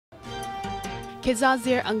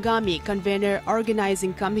Kezazir Angami, convener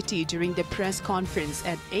organizing committee during the press conference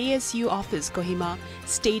at ASU office Kohima,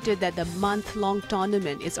 stated that the month-long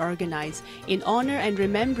tournament is organized in honor and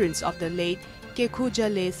remembrance of the late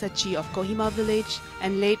Kekujale Sachi of Kohima village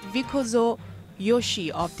and late Vikozo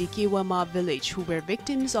Yoshi of the Kiwama village, who were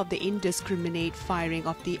victims of the indiscriminate firing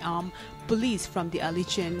of the armed police from the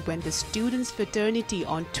Alichan when the students' fraternity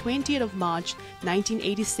on 20th of March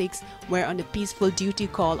 1986 were on a peaceful duty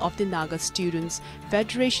call of the Naga Students'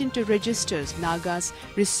 Federation to register Nagas'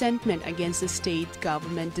 resentment against the state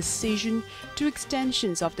government decision to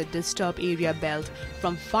extensions of the disturbed area belt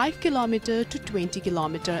from 5 km to 20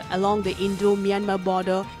 km along the Indo-Myanmar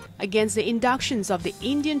border against the inductions of the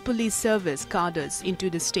Indian Police Service cadres into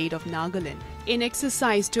the state of Nagaland. In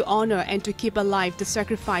exercise to honor and to keep alive the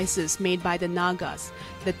sacrifices made by the Nagas,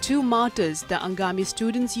 the two martyrs, the Angami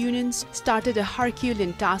Students' Unions, started a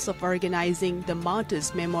Herculean task of organizing the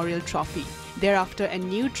Martyrs Memorial Trophy. Thereafter, a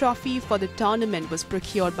new trophy for the tournament was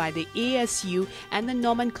procured by the ASU, and the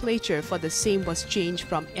nomenclature for the same was changed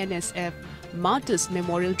from NSF Martyrs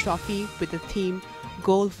Memorial Trophy with the theme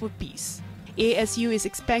Goal for Peace. ASU is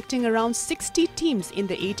expecting around 60 teams in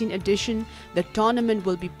the 18th edition. The tournament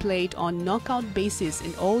will be played on knockout basis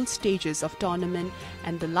in all stages of tournament,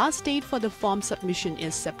 and the last date for the form submission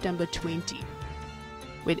is September 20.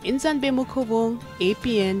 With Insan Bemukhovong,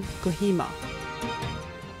 APN, Kohima.